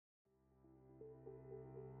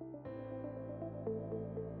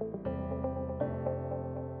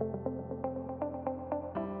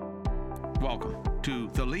Welcome to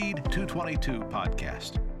the Lead 222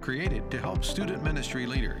 podcast, created to help student ministry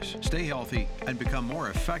leaders stay healthy and become more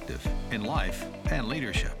effective in life and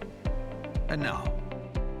leadership. And now,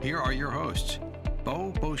 here are your hosts,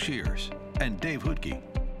 Bo Shears and Dave Hootke.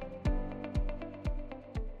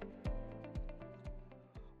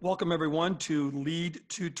 Welcome, everyone, to Lead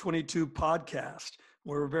 222 podcast,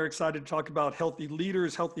 where we're very excited to talk about healthy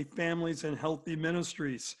leaders, healthy families, and healthy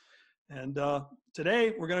ministries. And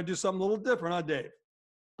today, we're going to do something a little different, huh, Dave?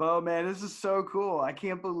 Bo, man, this is so cool. I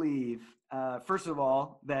can't believe, first of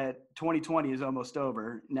all, that 2020 is almost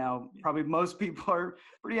over. Now, probably most people are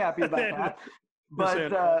pretty happy about that.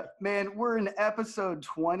 But, man, we're in episode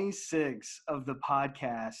 26 of the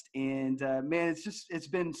podcast. And, man, it's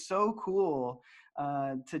been so cool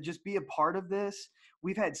to just be a part of this.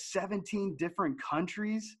 We've had 17 different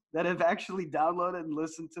countries that have actually downloaded and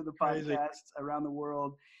listened to the podcasts around the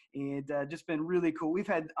world. And just been really cool. We've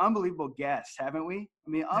had unbelievable guests, haven't we? I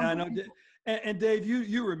mean, I know. And Dave,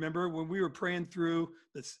 you remember when we were praying through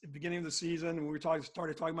the beginning of the season, and we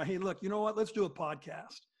started talking about, hey, look, you know what? Let's do a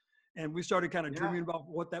podcast. And we started kind of dreaming about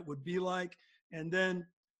what that would be like. And then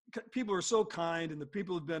people are so kind, and the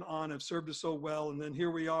people who've been on have served us so well. And then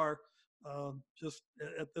here we are, just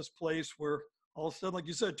at this place where all of a sudden, like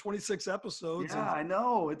you said, 26 episodes. Yeah, I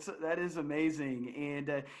know. That is amazing.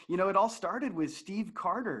 And, it all started with Steve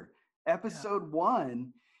Carter, episode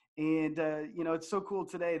 1. And, it's so cool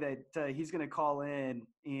today that he's going to call in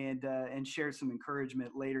and share some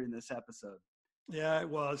encouragement later in this episode. Yeah, it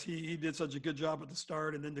was. He did such a good job at the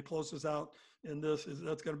start, and then to close us out in that's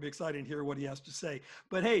going to be exciting to hear what he has to say.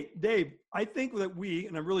 But hey, Dave, I think that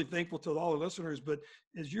and I'm really thankful to all the listeners, but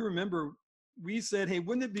as you remember, we said, hey,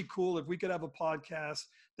 wouldn't it be cool if we could have a podcast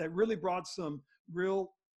that really brought some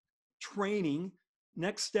real training,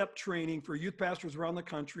 next step training for youth pastors around the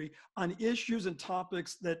country on issues and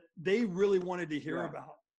topics that they really wanted to hear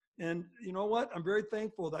about. And you know what? I'm very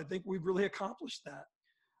thankful that I think we've really accomplished that.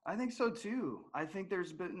 I think so too. I think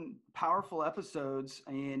there's been powerful episodes,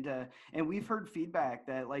 and we've heard feedback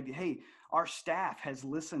that, like, hey, our staff has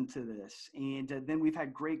listened to this, and then we've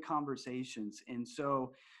had great conversations. And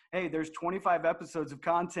so, hey, there's 25 episodes of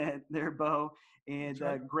content there, Bo, and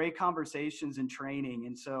great conversations and training.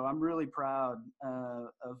 And so I'm really proud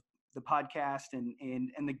of the podcast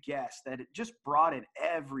and the guests that it just brought it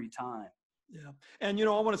every time. Yeah. And, I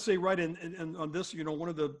want to say right in on this, one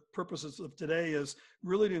of the purposes of today is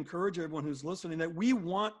really to encourage everyone who's listening that we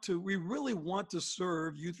really want to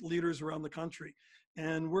serve youth leaders around the country.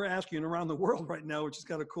 And we're asking around the world right now, which is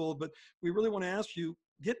kind of cool, but we really want to ask you,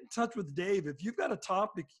 get in touch with Dave. If you've got a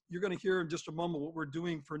topic, you're going to hear in just a moment what we're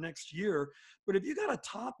doing for next year. But if you got a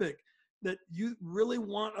topic that you really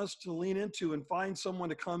want us to lean into and find someone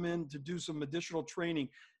to come in to do some additional training,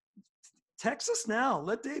 text us now.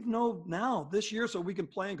 Let Dave know now this year so we can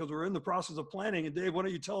plan, because we're in the process of planning. And Dave, why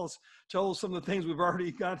don't you tell us some of the things we've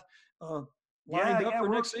already got lined up for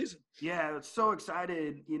next season? Yeah, so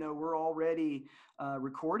excited. We're already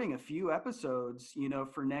recording a few episodes,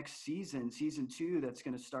 for next season 2, that's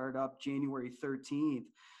going to start up January 13th.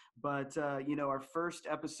 But, our first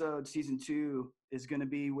episode, season 2, is going to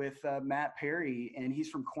be with Matt Perry, and he's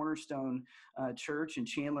from Cornerstone Church in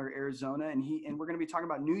Chandler, Arizona. And we're going to be talking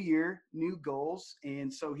about new year, new goals.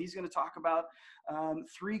 And so he's going to talk about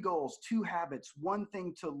 3 goals, 2 habits, 1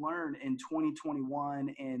 thing to learn in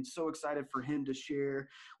 2021. And so excited for him to share.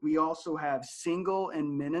 We also have single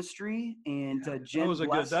and ministry, and Jen.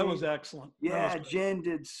 That was excellent. Yeah, Jen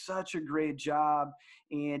did such a great job.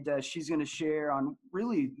 And she's going to share on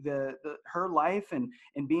really her life and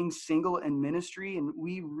being single in ministry. And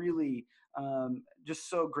we really just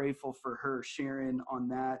so grateful for her sharing on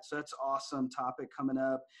that. So that's an awesome topic coming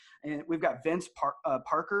up. And we've got Vince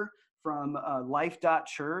Parker from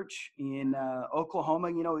Life.Church in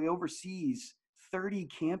Oklahoma. He oversees 30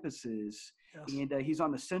 campuses. Yes. And he's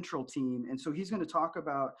on the central team. And so he's going to talk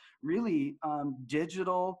about really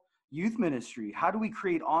digital youth ministry. How do we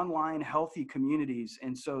create online healthy communities?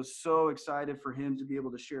 And so excited for him to be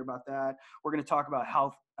able to share about that. We're going to talk about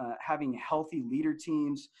having healthy leader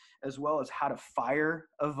teams, as well as how to fire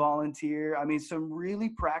a volunteer. I mean, some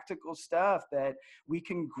really practical stuff that we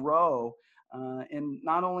can grow and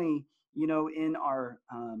not only, in our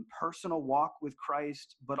personal walk with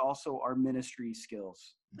Christ, but also our ministry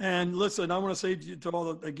skills. And listen, I want to say to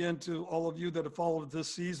all of you that have followed this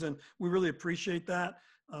season, we really appreciate that.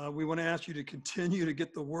 We want to ask you to continue to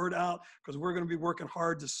get the word out, because we're going to be working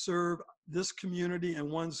hard to serve this community and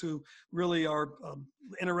ones who really are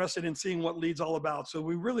interested in seeing what Lead's all about. So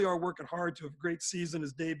we really are working hard to have a great season,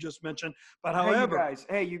 as Dave just mentioned. But however,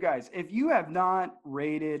 hey, you guys, if you have not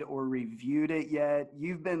rated or reviewed it yet,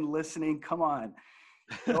 you've been listening, come on.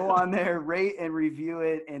 Go on there, rate and review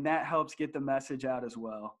it, and that helps get the message out as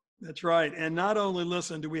well. That's right. And not only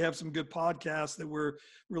listen, do we have some good podcasts that we're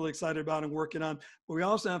really excited about and working on, but we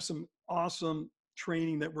also have some awesome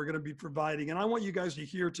training that we're going to be providing. And I want you guys to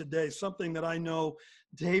hear today something that I know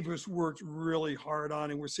Dave has worked really hard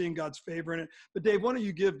on, and we're seeing God's favor in it. But Dave, why don't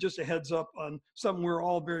you give just a heads up on something we're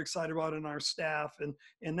all very excited about in our staff, and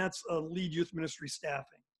that's Lead Youth Ministry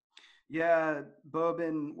staffing. Yeah, Bo,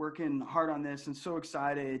 been working hard on this and so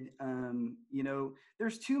excited.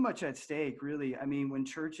 There's too much at stake, really. I mean, when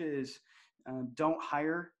churches don't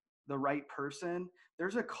hire the right person,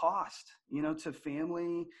 there's a cost, to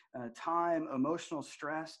family, time, emotional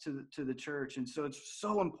stress to the church. And so it's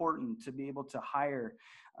so important to be able to hire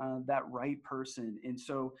that right person. And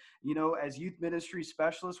so, as youth ministry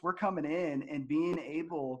specialists, we're coming in and being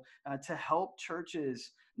able to help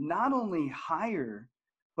churches not only hire,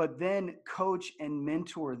 but then coach and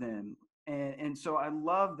mentor them. And so I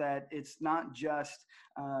love that it's not just,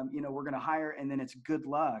 we're going to hire and then it's good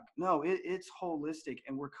luck. No, it's holistic,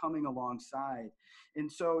 and we're coming alongside. And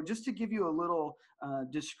so just to give you a little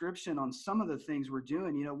description on some of the things we're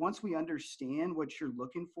doing, once we understand what you're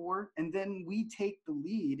looking for, and then we take the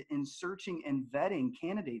lead in searching and vetting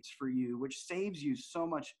candidates for you, which saves you so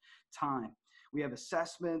much time. We have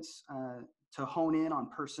assessments to hone in on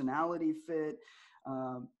personality fit,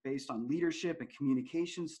 based on leadership and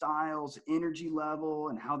communication styles, energy level,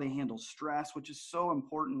 and how they handle stress, which is so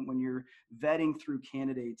important when you're vetting through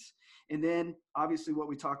candidates. And then obviously what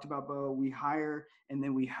we talked about, Bo, we hire and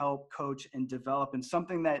then we help coach and develop. And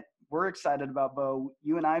something that we're excited about, Bo,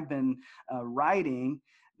 you and I have been writing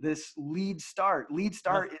this Lead Start. Lead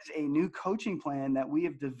Start is a new coaching plan that we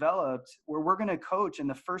have developed where we're going to coach in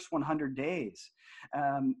the first 100 days.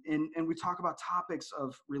 And we talk about topics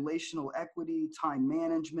of relational equity, time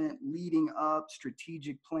management, leading up,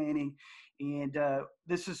 strategic planning. And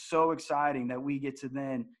this is so exciting that we get to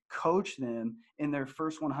then coach them in their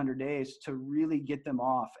first 100 days to really get them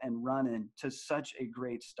off and running to such a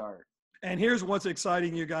great start. And here's what's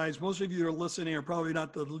exciting, you guys. Most of you are listening are probably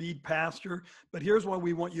not the lead pastor, but here's why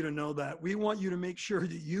we want you to know that. We want you to make sure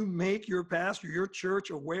that you make your pastor, your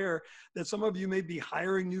church, aware that some of you may be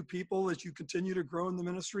hiring new people as you continue to grow in the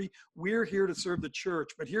ministry. We're here to serve the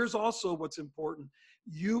church. But here's also what's important.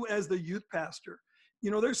 You as the youth pastor,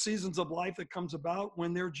 there's seasons of life that comes about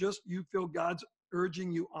when you feel God's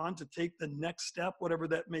urging you on to take the next step, whatever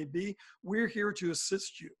that may be. We're here to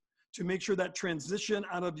assist you, to make sure that transition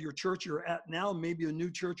out of your church you're at now, maybe a new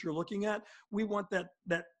church you're looking at, we want that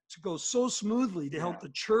to go so smoothly to help the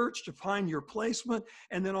church to find your placement,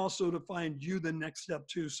 and then also to find you the next step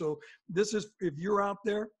too. So this is, if you're out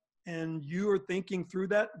there and you are thinking through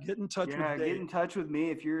that, get in touch with Dave. Get in touch with me.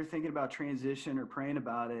 If you're thinking about transition or praying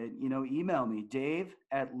about it, email me,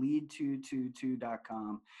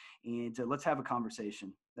 dave@lead222.com, and let's have a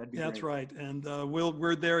conversation. That'd be great. That's right. And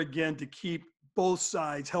we're there again to keep both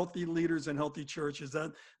sides, healthy leaders and healthy churches.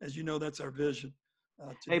 That, as you know, that's our vision.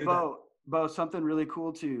 Hey, Bo, something really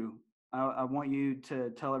cool too. I want you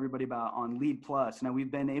to tell everybody about on Lead Plus. Now,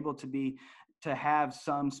 we've been able to have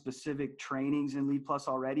some specific trainings in Lead Plus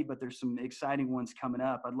already, but there's some exciting ones coming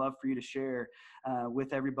up. I'd love for you to share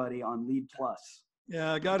with everybody on Lead Plus.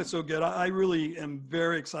 Yeah, God is so good. I really am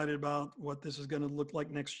very excited about what this is going to look like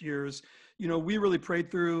next year. We really prayed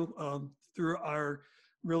through our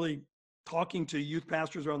really talking to youth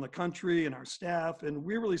pastors around the country and our staff, and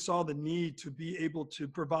we really saw the need to be able to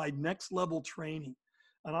provide next level training,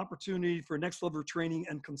 an opportunity for next level training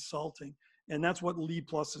and consulting. And that's what Lead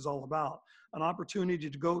Plus is all about, an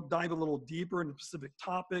opportunity to go dive a little deeper in a specific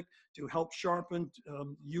topic, to help sharpen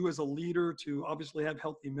you as a leader, to obviously have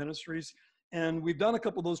healthy ministries. And we've done a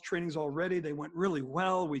couple of those trainings already. They went really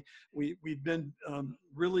well. We've been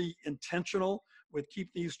really intentional with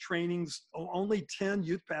keep these trainings. Only 10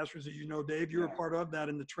 youth pastors, as you know, Dave, you're a part of that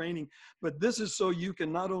in the training. But this is so you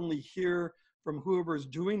can not only hear from whoever is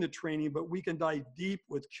doing the training, but we can dive deep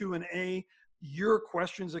with Q&A, your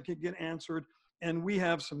questions that can get answered. And we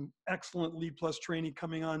have some excellent Lead Plus training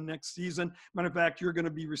coming on next season. Matter of fact, you're going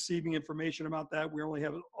to be receiving information about that. We only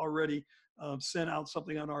have already sent out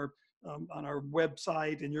something on our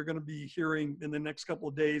website, and you're going to be hearing in the next couple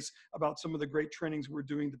of days about some of the great trainings we're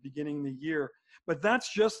doing at the beginning of the year. But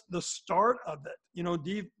that's just the start of it.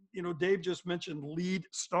 Dave just mentioned Lead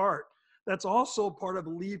Start. That's also part of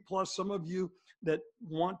Lead Plus. Some of you that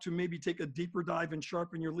want to maybe take a deeper dive and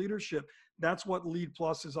sharpen your leadership, that's what Lead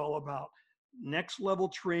Plus is all about. Next level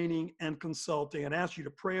training and consulting. And ask you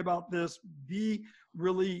to pray about this. Be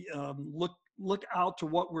really look out to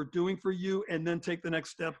what we're doing for you, and then take the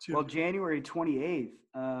next step too. Well, January 28th,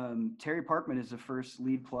 Terry Parkman is the first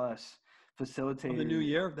Lead Plus facilitator of the new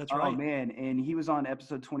year. That's right. Oh man, and he was on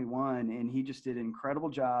episode 21, and he just did an incredible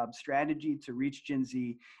job. Strategy to reach Gen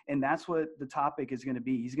Z, and that's what the topic is going to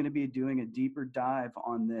be. He's going to be doing a deeper dive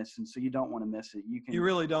on this, and so you don't want to miss it. You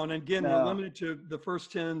really don't. And again, we're limited to the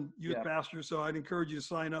first 10 youth pastors, so I'd encourage you to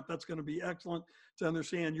sign up. That's going to be excellent to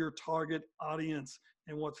understand your target audience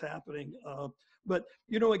and what's happening. But,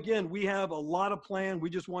 again, we have a lot of plan. We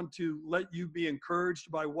just want to let you be encouraged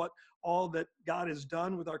by what all that God has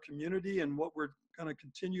done with our community and what we're going to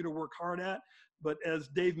continue to work hard at. But as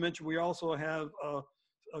Dave mentioned, we also have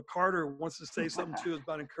Carter wants to say something too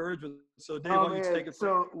about encouragement. So Dave, why don't you take it?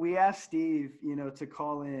 So we asked Steve, to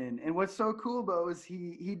call in, and what's so cool, Bo, is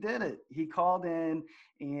he did it. He called in,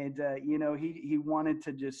 and he wanted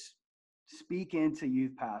to just speak into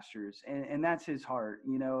youth pastors, and that's his heart,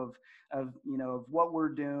 of what we're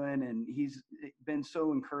doing, and he's been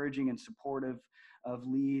so encouraging and supportive of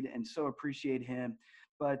Lead, and so appreciate him.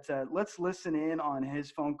 But let's listen in on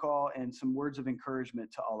his phone call and some words of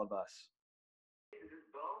encouragement to all of us.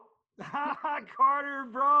 Carter,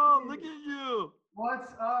 bro, look at you.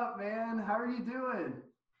 What's up, man? How are you doing?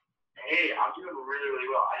 Hey, I'm doing really, really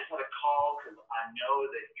well. I just had a call because I know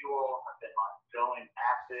that you all have been going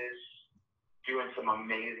at this, doing some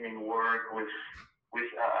amazing work with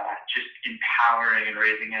just empowering and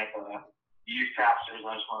raising up youth pastors.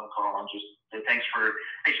 I just want to call and just say thanks for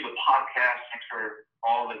the podcast. Thanks for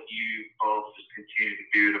all that you both just continue to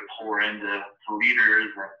do to pour into leaders.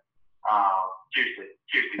 And seriously,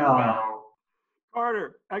 well.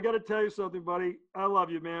 Carter, I got to tell you something, buddy. I love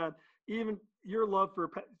you, man. Even your love for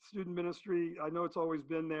student ministry, I know it's always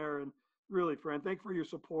been there. And really, friend, thanks for your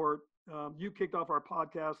support. You kicked off our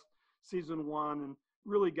podcast season 1 and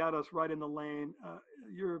really got us right in the lane.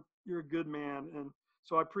 You're a good man. And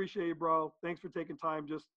so I appreciate you, bro. Thanks for taking time,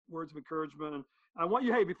 just words of encouragement. And I want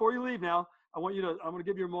you, hey, before you leave now, I'm going to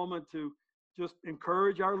give you a moment to just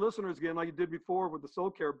encourage our listeners again, like you did before with the Soul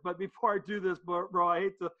Care. But before I do this, bro, I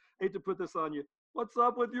hate to put this on you. What's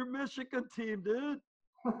up with your Michigan team, dude?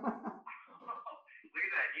 Look at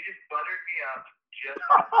that. You just buttered me up just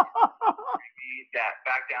that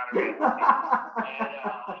back down a bit. And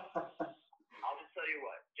I'll just tell you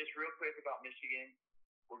what, just real quick about Michigan,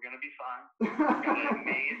 we're going to be fine. We've got an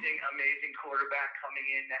amazing quarterback coming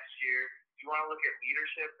in next year. If you want to look at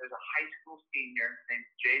leadership, there's a high school senior named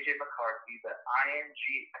J.J. McCarthy, the IMG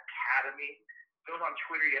Academy. It was on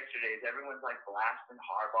Twitter yesterday as everyone's like blasting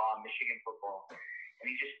Harbaugh, Michigan football. And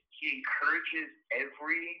he encourages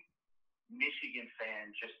every Michigan fan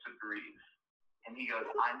just to breathe. And he goes,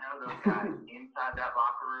 I know those guys inside that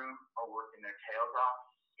locker room are working their tails off.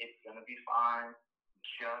 It's going to be fine.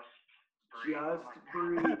 Just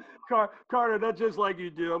breathe. Carter, that's just like you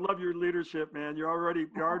do. I love your leadership, man. You're already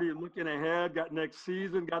looking ahead, got next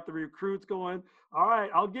season, got the recruits going. All right,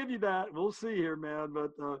 I'll give you that. We'll see here, man.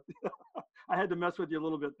 But I had to mess with you a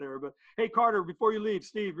little bit there. But hey, Carter, before you leave,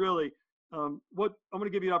 Steve, really, I'm going to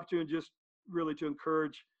give you an opportunity just really to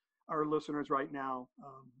encourage our listeners right now.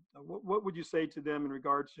 What would you say to them in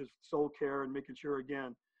regards to soul care and making sure,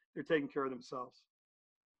 again, they're taking care of themselves?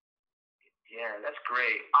 Yeah, that's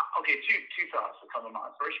great. Okay, two thoughts that come to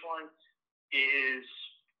mind. First one is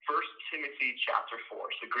 1 Timothy chapter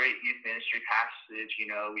 4. It's a great youth ministry passage.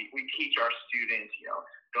 We teach our students,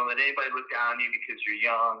 don't let anybody look down on you because you're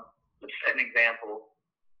young. Let's set an example,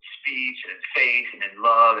 speech and in faith and in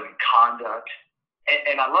love and in conduct.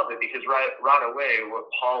 And I love it because right away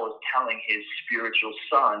what Paul is telling his spiritual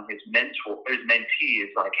son, his mentee,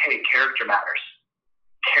 is like, hey, character matters.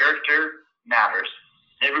 Character matters.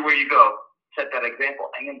 And everywhere you go, set that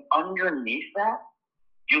example. And then underneath that,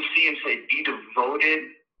 you'll see him say, be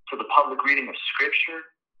devoted to the public reading of Scripture.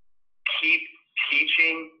 Keep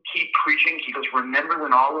teaching, keep preaching. He goes, remember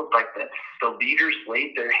when all of the leaders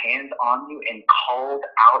laid their hands on you and called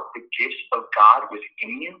out the gifts of God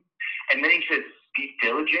within you? And then he says, be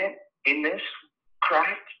diligent in this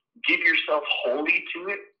craft. Give yourself wholly to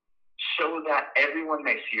it so that everyone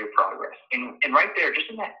may see your progress. And right there, just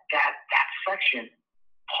in that section,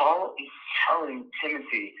 Paul is telling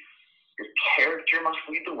Timothy, your character must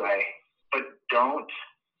lead the way, but don't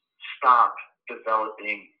stop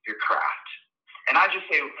developing your craft. And I just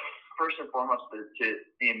say, first and foremost, to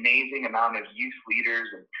the amazing amount of youth leaders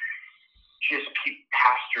and just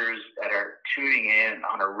pastors that are tuning in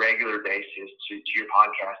on a regular basis to your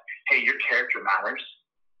podcast, hey, your character matters.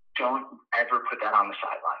 Don't ever put that on the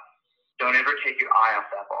sideline. Don't ever take your eye off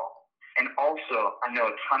that ball. And also, I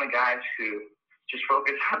know a ton of guys who just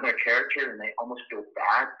focus on their character and they almost feel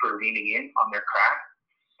bad for leaning in on their craft.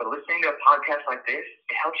 But listening to a podcast like this,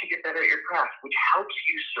 it helps you get better at your craft, which helps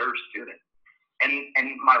you serve students. And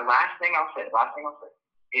my last thing I'll say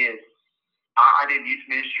is I did youth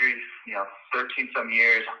ministry, 13 some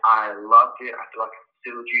years. I loved it. I feel like I'm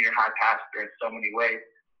still a junior high pastor in so many ways.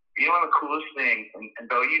 But one of the coolest things, and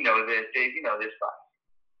Bo, you know this, Dave, you know this, but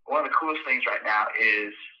one of the coolest things right now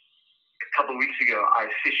is a couple of weeks ago, I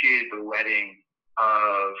officiated the wedding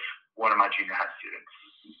of one of my junior high students.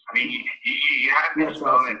 I mean, you have this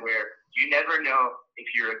moment where you never know if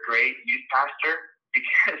you're a great youth pastor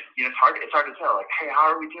because it's hard to tell. Like, hey,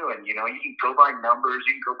 how are we doing? You can go by numbers,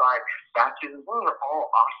 you can go by baptisms. Well, they're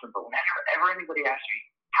all awesome, but whenever anybody asks me,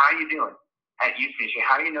 how are you doing at youth ministry?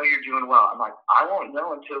 How do you know you're doing well? I'm like, I won't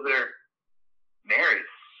know until they're married.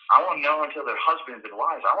 I won't know until they're husbands and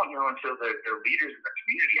wives. I won't know until they're leaders in the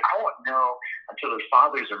community. I won't know until they're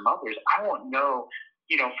fathers or mothers. I won't know,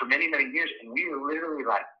 for many, many years. And we are literally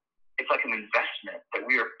it's like an investment that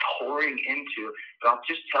we are pouring into. But I'll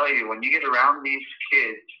just tell you, when you get around these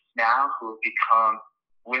kids now who have become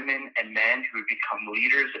women and men who have become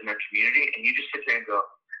leaders in their community, and you just sit there and go,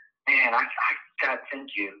 man, God,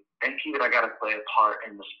 thank you. Thank you that I got to play a part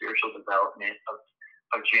in the spiritual development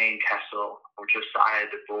of Jane Kessel or Josiah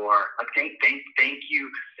DeBoer. Like, thank you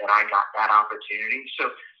that I got that opportunity. So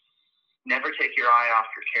never take your eye off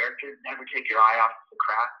your character, never take your eye off the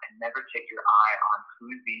craft, and never take your eye on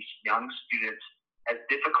who these young students, as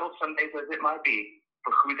difficult some days as it might be,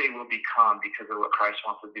 for who they will become because of what Christ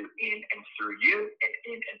wants to do in and through you and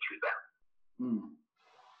in and through them.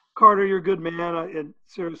 Carter, you're a good man. And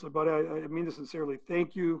seriously, buddy, I mean this sincerely.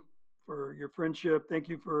 Thank you for your friendship. Thank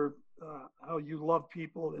you for how you love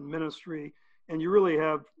people in ministry. And you really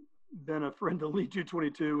have been a friend to Lead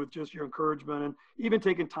 222 with just your encouragement and even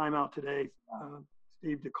taking time out today,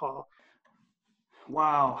 Steve, to call.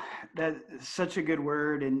 Wow, that's such a good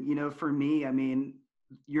word. And, for me, I mean,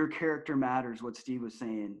 your character matters, what Steve was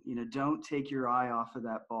saying. Don't take your eye off of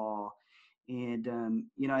that ball. And,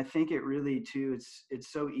 I think it really, too,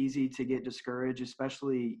 it's so easy to get discouraged,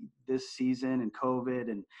 especially this season and COVID.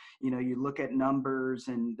 And, you look at numbers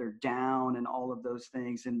and they're down and all of those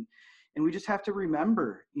things. And we just have to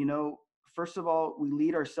remember, first of all, we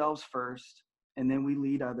lead ourselves first, and then we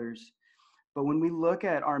lead others. But when we look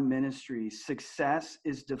at our ministry, success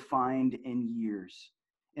is defined in years.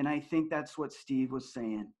 And I think that's what Steve was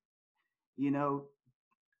saying.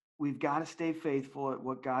 We've got to stay faithful at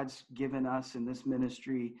what God's given us in this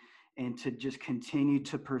ministry and to just continue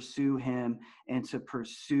to pursue him and to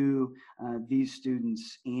pursue these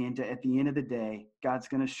students. And at the end of the day, God's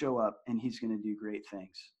going to show up and he's going to do great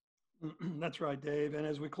things. That's right, Dave. And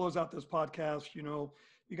as we close out this podcast, you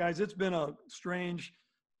guys, it's been a strange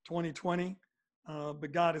 2020,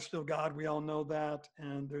 but God is still God. We all know that.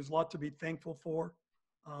 And there's a lot to be thankful for.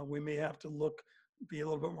 We may have to be a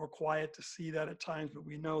little bit more quiet to see that at times, but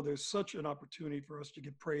we know there's such an opportunity for us to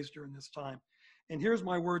give praise during this time. And here's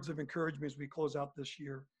my words of encouragement as we close out this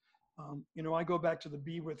year. I go back to the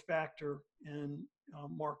Be With factor in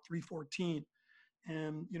Mark 3:14.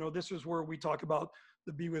 And, this is where we talk about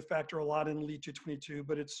the Be With factor a lot in Lead 222,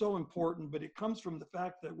 but it's so important. But it comes from the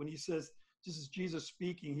fact that when he says, this is Jesus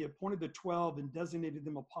speaking, he appointed the 12 and designated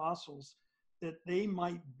them apostles that they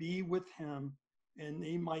might be with him and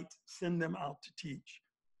they might send them out to teach.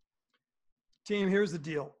 Team, here's the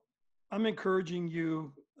deal. I'm encouraging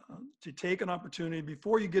you to take an opportunity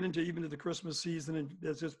before you get into the Christmas season and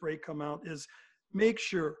as this break come out is make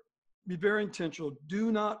sure, be very intentional.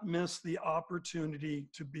 Do not miss the opportunity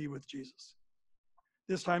to be with Jesus.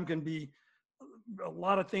 This time can be a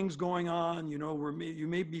lot of things going on, you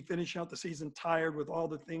may be finishing out the season tired with all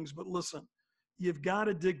the things, but listen, you've got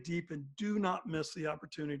to dig deep and do not miss the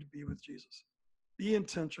opportunity to be with Jesus. Be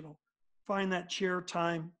intentional. Find that chair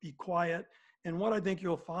time, be quiet. And what I think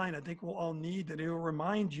you'll find, I think we'll all need that it'll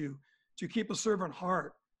remind you to keep a servant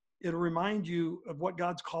heart. It'll remind you of what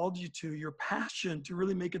God's called you to, your passion to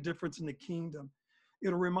really make a difference in the kingdom.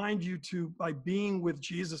 It'll remind you by being with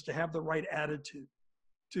Jesus, to have the right attitude,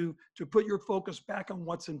 to put your focus back on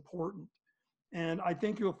what's important. And I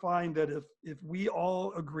think you'll find that if we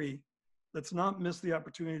all agree, let's not miss the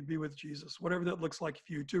opportunity to be with Jesus, whatever that looks like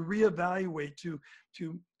for you, to reevaluate,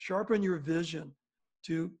 to sharpen your vision,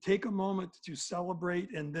 to take a moment to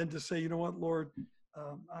celebrate, and then to say, you know what, Lord,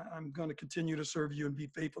 I'm going to continue to serve you and be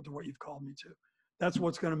faithful to what you've called me to. That's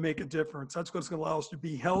what's going to make a difference. That's what's going to allow us to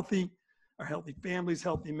be healthy. our healthy families,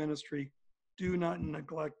 healthy ministry. Do not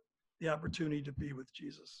neglect the opportunity to be with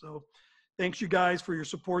Jesus. So thanks you guys for your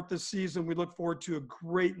support this season. We look forward to a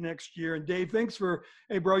great next year. And Dave, thanks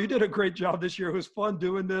hey bro, you did a great job this year. It was fun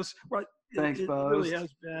doing this. Right. Thanks, Bo. It really has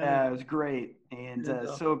been. Yeah, it was great. And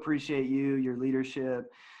so appreciate you, your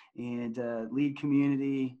leadership, and lead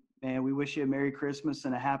community. Man, we wish you a Merry Christmas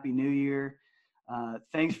and a Happy New Year.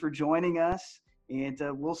 Thanks for joining us, and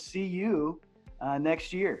we'll see you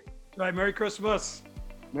next year. All right, Merry Christmas.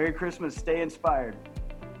 Merry Christmas. Stay inspired.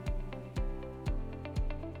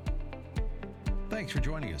 Thanks for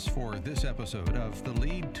joining us for this episode of the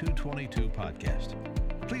Lead 222 podcast.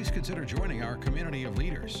 Please consider joining our community of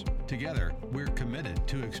leaders. Together, we're committed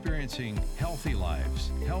to experiencing healthy lives,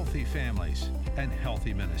 healthy families, and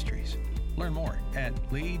healthy ministries. Learn more at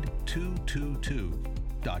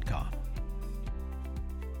lead222.com.